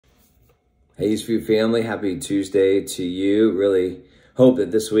Hey, Eastview family, happy Tuesday to you. Really hope that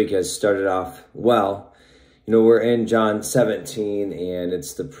this week has started off well. You know, we're in John 17, and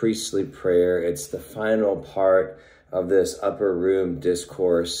it's the priestly prayer. It's the final part of this upper room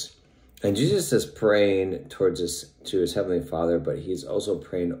discourse. And Jesus is praying to his Heavenly Father, but he's also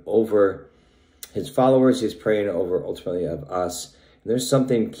praying over his followers. He's praying over, ultimately, of us. And there's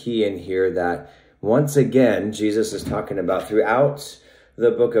something key in here that, once again, Jesus is talking about throughout the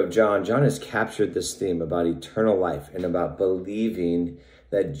book of John. John has captured this theme about eternal life and about believing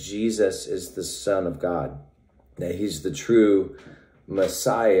that Jesus is the Son of God, that he's the true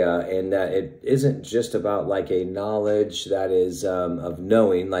Messiah, and that it isn't just about like a knowledge that is of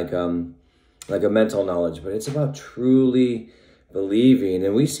knowing, like a mental knowledge, but it's about truly believing.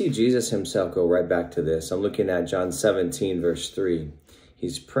 And we see Jesus himself go right back to this. I'm looking at John 17, verse 3.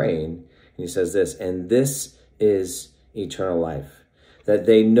 He's praying, and he says this, "And this is eternal life, that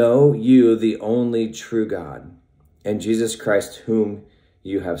they know you, the only true God, and Jesus Christ, whom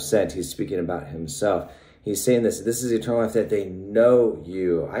you have sent." He's speaking about himself. He's saying this is eternal life, that they know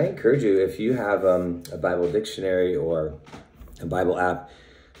you. I encourage you, if you have a Bible dictionary or a Bible app,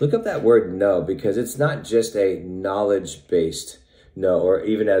 look up that word know, because it's not just a knowledge-based know, or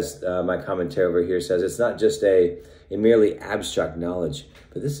even as my commentary over here says, it's not just a merely abstract knowledge,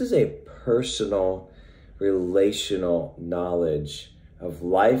 but this is a personal, relational knowledge of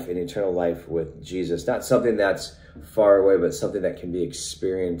life and eternal life with Jesus. Not something that's far away, but something that can be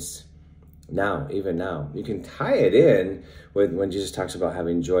experienced now, even now. You can tie it in with when Jesus talks about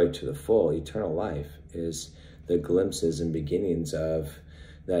having joy to the full. Eternal life is the glimpses and beginnings of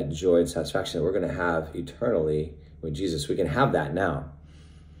that joy and satisfaction that we're going to have eternally with Jesus. We can have that now.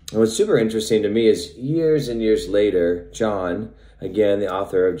 And what's super interesting to me is years and years later, John, again, the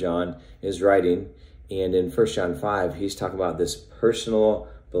author of John, is writing, and in 1 John 5, he's talking about this personal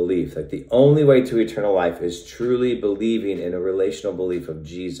belief. Like the only way to eternal life is truly believing in a relational belief of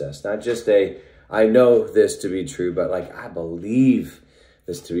Jesus. Not just I know this to be true, but like I believe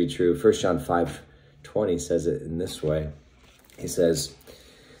this to be true. 1 John 5:20 says it in this way. He says,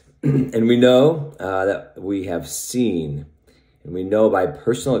 "And we know that we have seen, and we know by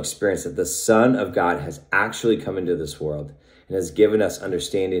personal experience that the Son of God has actually come into this world and has given us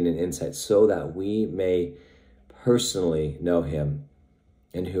understanding and insight so that we may personally know him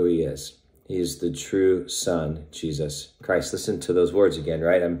and who he is. He is the true Son, Jesus Christ." Listen to those words again,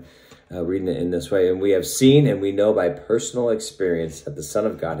 right? I'm reading it in this way. "And we have seen and we know by personal experience that the Son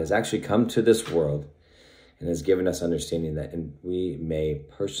of God has actually come to this world and has given us understanding that and we may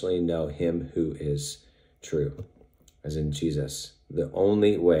personally know him who is true," as in Jesus, the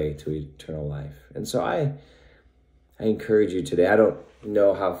only way to eternal life. And so I encourage you today. I don't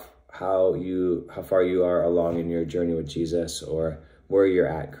know how far you are along in your journey with Jesus or where you're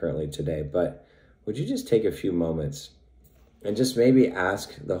at currently today, but would you just take a few moments and just maybe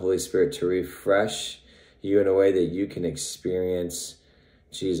ask the Holy Spirit to refresh you in a way that you can experience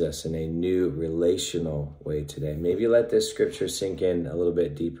Jesus in a new relational way today. Maybe let this scripture sink in a little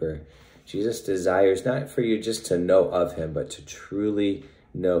bit deeper. Jesus desires not for you just to know of him, but to truly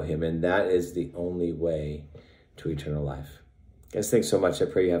know him, and that is the only way to eternal life. Guys, thanks so much. I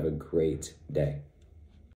pray you have a great day.